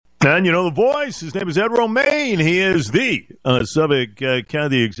And you know the voice. His name is Ed Romaine. He is the Suffolk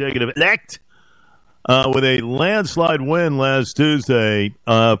County Executive-elect with a landslide win last Tuesday.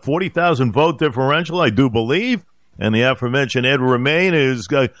 40,000 vote differential, I do believe. And the aforementioned Ed Romaine is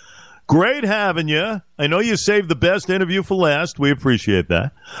great having you. I know you saved the best interview for last. We appreciate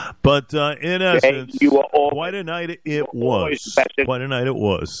that. But in essence, quite a night it was. Quite a night it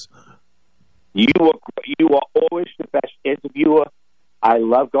was. You are always the best interviewer. I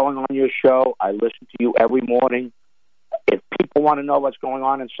love going on your show. I listen to you every morning. If people want to know what's going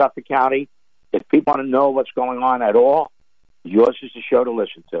on in Suffolk County, if people want to know what's going on at all, yours is the show to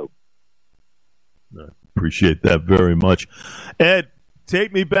listen to. I appreciate that very much. Ed,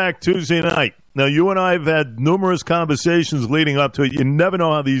 take me back Tuesday night. Now, you and I have had numerous conversations leading up to it. You never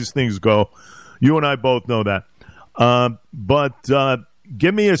know how these things go. You and I both know that. But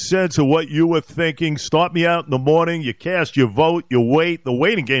give me a sense of what you were thinking. Start me out in the morning. You cast your vote. You wait. The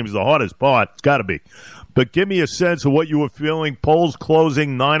waiting game is the hardest part. It's got to be. But give me a sense of what you were feeling. Polls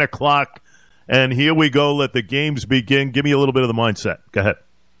closing, 9 o'clock. And here we go. Let the games begin. Give me a little bit of the mindset. Go ahead.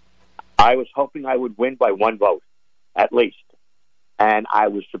 I was hoping I would win by one vote, at least. And I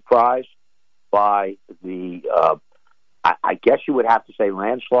was surprised by the, I guess you would have to say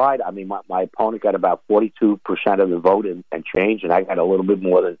landslide. I mean, my opponent got about 42% of the vote and change, and I got a little bit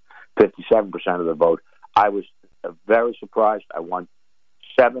more than 57% of the vote. I was very surprised. I won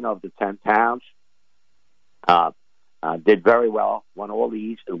 7 of the 10 towns, did very well, won all the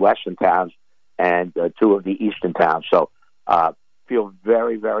east and western towns, and 2 of the eastern towns. So feel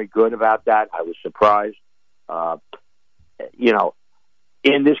very, very good about that. I was surprised.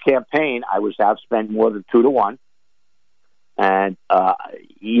 In this campaign, I was outspent more than 2-1. And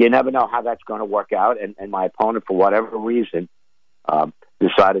you never know how that's going to work out. And my opponent, for whatever reason,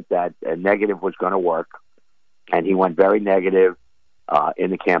 decided that a negative was going to work. And he went very negative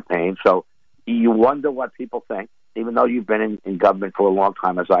in the campaign. So you wonder what people think. Even though you've been in government for a long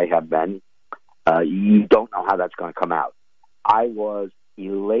time, as I have been, you don't know how that's going to come out. I was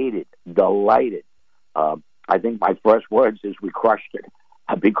elated, delighted. I think my first words is we crushed it,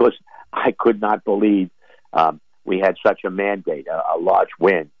 because I could not believe we had such a mandate, a large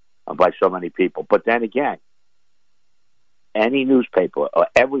win by so many people. But then again, any newspaper or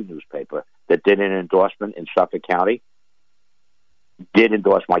every newspaper that did an endorsement in Suffolk County did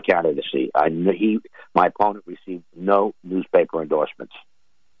endorse my candidacy. My opponent received no newspaper endorsements.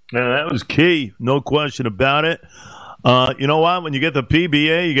 Yeah, that was key, no question about it. You know what? When you get the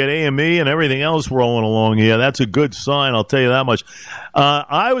PBA, you get AME and everything else rolling along here. That's a good sign, I'll tell you that much.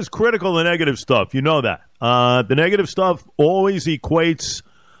 I was critical of the negative stuff. You know that. The negative stuff always equates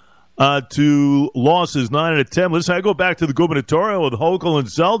to losses 9 out of 10. Listen, I go back to the gubernatorial with Hochul and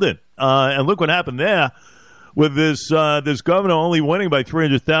Zeldin, and look what happened there with this governor only winning by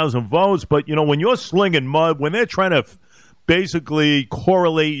 300,000 votes. But, when you're slinging mud, when they're trying to basically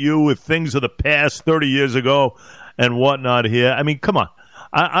correlate you with things of the past 30 years ago and whatnot here, I mean, come on.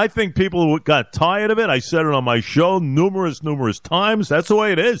 I think people got tired of it. I said it on my show numerous times. That's the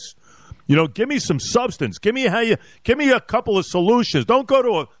way it is. Give me some substance. Give me a couple of solutions. Don't go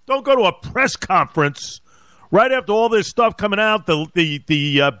to a press conference right after all this stuff coming out, the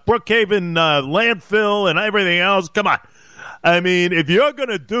Brookhaven landfill and everything else. Come on. I mean, if you're going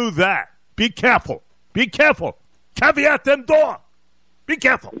to do that, be careful. Be careful. Caveat emptor. Be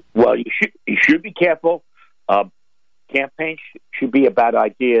careful. Well, you should be careful. Campaigns should be about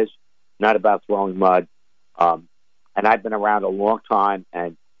ideas, not about throwing mud. And I've been around a long time,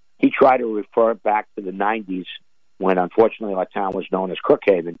 and he tried to refer back to the 90s when, unfortunately, our town was known as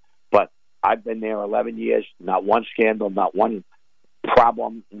Brookhaven. But I've been there 11 years, not one scandal, not one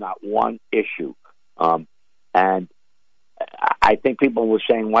problem, not one issue. And I think people were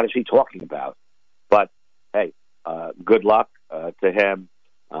saying, what is he talking about? But, hey, good luck to him,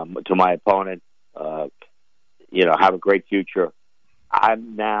 to my opponent. Have a great future.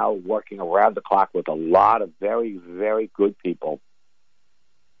 I'm now working around the clock with a lot of very, very good people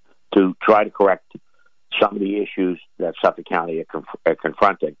to try to correct some of the issues that Suffolk County are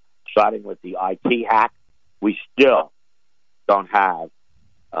confronting. Starting with the IT hack, we still don't have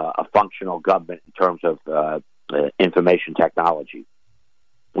a functional government in terms of information technology.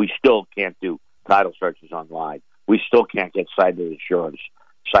 We still can't do title searches online. We still can't get cybersecurity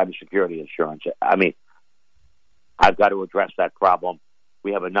insurance. I mean, I've got to address that problem.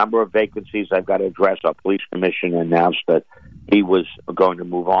 We have a number of vacancies I've got to address. Our police commissioner announced that he was going to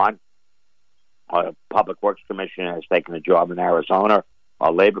move on. Our public works commissioner has taken a job in Arizona.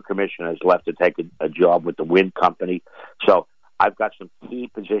 Our labor commissioner has left to take a job with the wind company. So I've got some key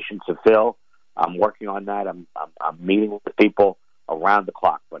positions to fill. I'm working on that. I'm meeting with the people around the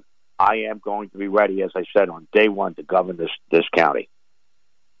clock. But I am going to be ready, as I said, on day one to govern this county.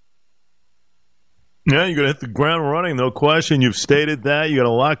 Yeah, you're going to hit the ground running, no question. You've stated that. You got a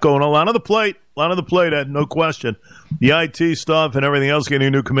lot going on. A lot on the plate, Ed, no question. The IT stuff and everything else, getting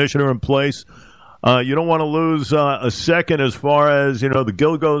a new commissioner in place. You don't want to lose a second as far as, the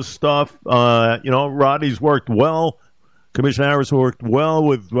Gilgos stuff. Rodney's worked well. Commissioner Harris worked well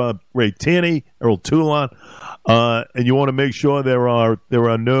with Ray Tierney, Earl Toulon. And you want to make sure there are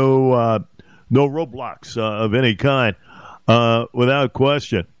no roadblocks of any kind, without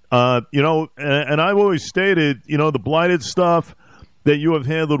question. And I've always stated, the blighted stuff that you have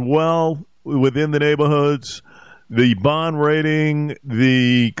handled well within the neighborhoods, the bond rating,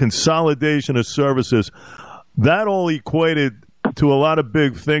 the consolidation of services, that all equated to a lot of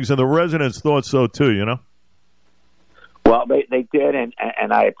big things, and the residents thought so too, Well, they did, and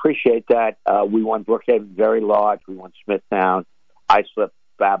I appreciate that. We won Brookhaven very large. We won Smithtown, Islip,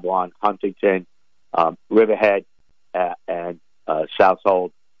 Babylon, Huntington, Riverhead, and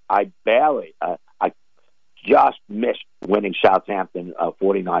Southold. I just missed winning Southampton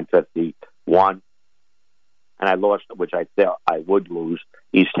 49-51, and I lost, which I thought I would lose,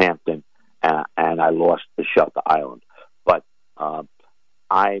 East Hampton, and I lost to Shelter Island. But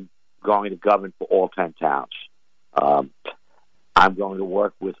I'm going to govern for all 10 towns. I'm going to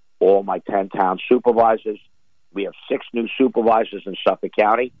work with all my 10-town supervisors. We have 6 new supervisors in Suffolk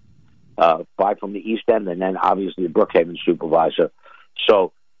County, 5 from the East End, and then obviously the Brookhaven supervisor.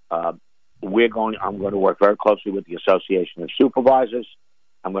 So I'm going to work very closely with the Association of Supervisors.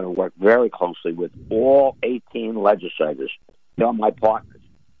 I'm going to work very closely with all 18 legislators. They're my partners.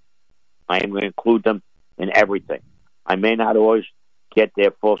 I am going to include them in everything. I may not always get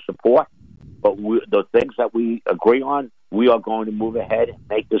their full support, but the things that we agree on, we are going to move ahead and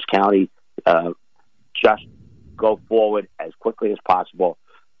make this county just go forward as quickly as possible,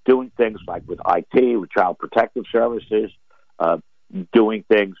 doing things like with IT, with Child Protective Services, doing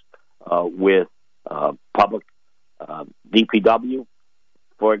things with public DPW,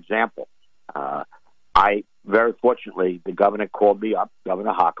 for example. I very fortunately, the governor called me up,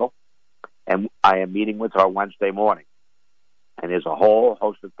 Governor Hochul, and I am meeting with her Wednesday morning. And there's a whole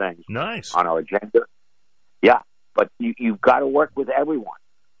host of things on our agenda. Yeah, but you've got to work with everyone.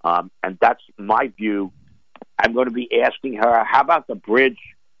 And that's my view. I'm going to be asking her, how about the bridge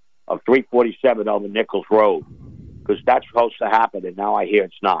of 347 over Nichols Road? Because that's supposed to happen, and now I hear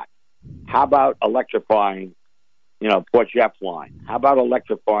it's not. How about electrifying, Port Jeff line? How about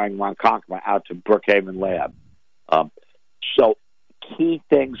electrifying Ronkonkoma out to Brookhaven Lab? So key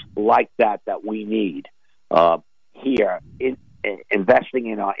things like that we need here in investing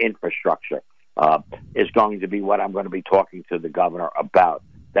in our infrastructure is going to be what I'm going to be talking to the governor about.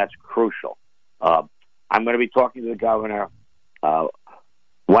 That's crucial. I'm going to be talking to the governor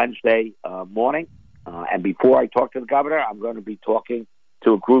Wednesday morning. And before I talk to the governor, I'm going to be talking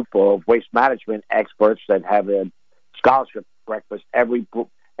to a group of waste management experts that have a scholarship breakfast every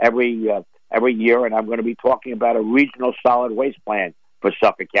year, and I'm going to be talking about a regional solid waste plan for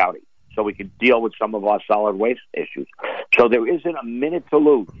Suffolk County so we can deal with some of our solid waste issues. So there isn't a minute to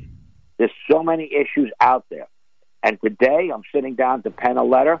lose. There's so many issues out there. And today I'm sitting down to pen a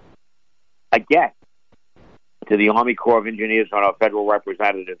letter, again, to the Army Corps of Engineers and our federal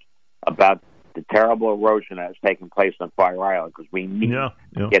representatives about the terrible erosion that has taken place on Fire Island, because we need to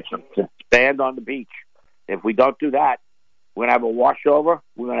get some sand on the beach. If we don't do that, we're going to have a washover,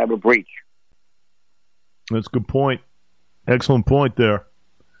 we're going to have a breach. That's a good point. Excellent point there.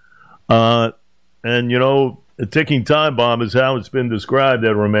 And, a ticking time bomb is how it's been described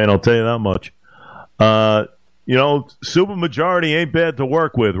at Romaine, I'll tell you that much. Supermajority ain't bad to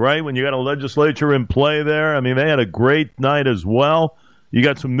work with, right? When you got a legislature in play there. I mean, they had a great night as well. You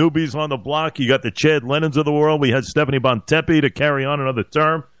got some newbies on the block. You got the Chad Lennons of the world. We had Stephanie Bontempi to carry on another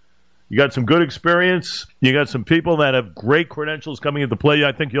term. You got some good experience. You got some people that have great credentials coming into play.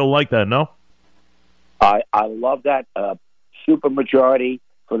 I think you'll like that, no? I love that. Supermajority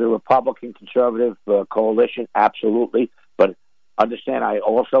for the Republican Conservative coalition, absolutely. But understand, I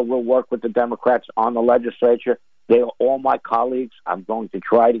also will work with the Democrats on the legislature. They are all my colleagues. I'm going to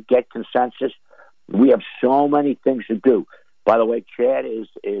try to get consensus. We have so many things to do. By the way, Chad is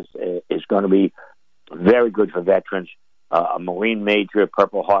going to be very good for veterans. A Marine major,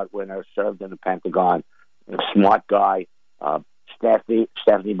 Purple Heart winner, served in the Pentagon. A smart guy. Stephanie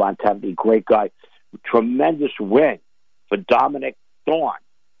Bontempi, great guy. Tremendous win for Dominic Thorne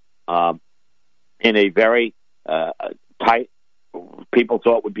in a very tight. People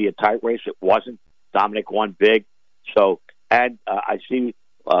thought would be a tight race. It wasn't. Dominic won big. So, and I see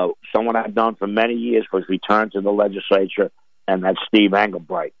someone I've known for many years was returned to the legislature, and that's Steve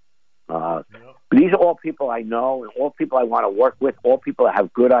Engelbright. These are all people I know and all people I want to work with, all people that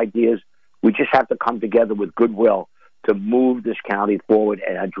have good ideas. We just have to come together with goodwill to move this county forward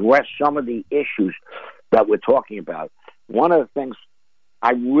and address some of the issues that we're talking about. One of the things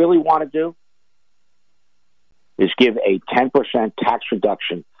I really want to do is give a 10% tax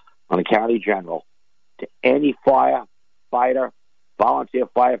reduction on the county general to any firefighter, volunteer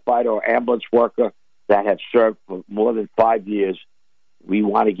firefighter, or ambulance worker that have served for more than 5 years. We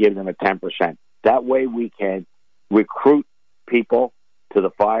want to give them a 10%. That way we can recruit people to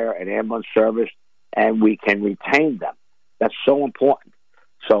the fire and ambulance service, and we can retain them. That's so important.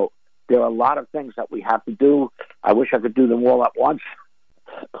 So there are a lot of things that we have to do. I wish I could do them all at once,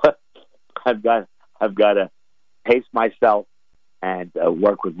 but I've got to pace myself and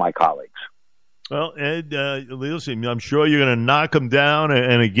work with my colleagues. Well, Ed, listen, I'm sure you're going to knock them down.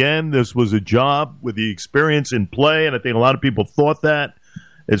 And again, this was a job with the experience in play, and I think a lot of people thought that.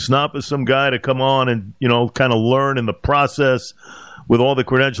 It's not for some guy to come on and, kind of learn in the process with all the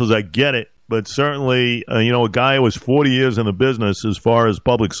credentials. I get it. But certainly, a guy who was 40 years in the business as far as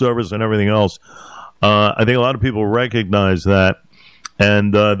public service and everything else, I think a lot of people recognize that.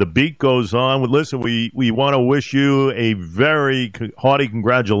 And the beat goes on. Listen, we want to wish you a very hearty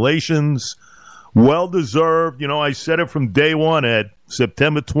congratulations. Well-deserved. I said it from day one, Ed.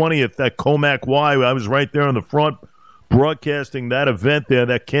 September 20th at Comac Y. I was right there in the front broadcasting that event there,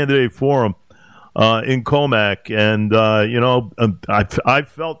 that candidate forum in Comac. And, I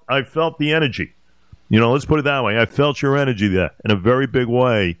felt the energy. Let's put it that way. I felt your energy there in a very big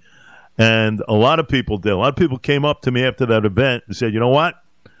way. And a lot of people did. A lot of people came up to me after that event and said, you know what?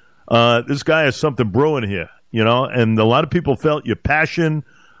 This guy has something brewing here, and a lot of people felt your passion,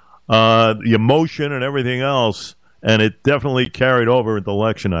 the emotion and everything else, and it definitely carried over at the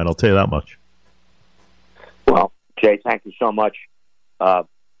election night. I'll tell you that much. Well, Jay, thank you so much. I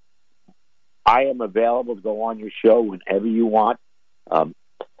am available to go on your show whenever you want.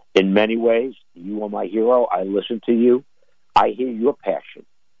 In many ways, you are my hero. I listen to you. I hear your passion.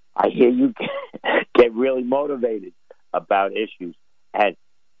 I hear you get really motivated about issues, and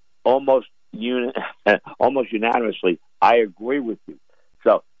almost unanimously, I agree with you.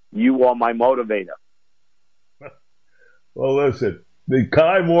 So you are my motivator. Well, listen, the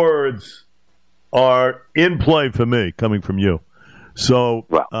kind words are in play for me coming from you. So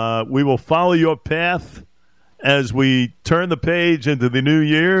we will follow your path as we turn the page into the new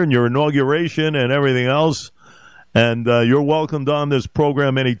year and your inauguration and everything else. And you're welcomed on this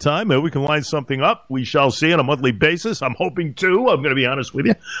program anytime. Maybe we can line something up. We shall see on a monthly basis. I'm hoping to. I'm going to be honest with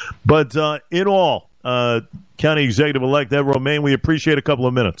you. But in all, County Executive-elect Ed Romaine, we appreciate a couple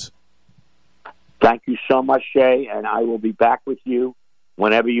of minutes. Thank you so much, Shay, and I will be back with you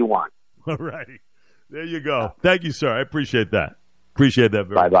whenever you want. All righty. There you go. Thank you, sir. I appreciate that. Appreciate that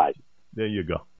very much. Bye-bye. There you go.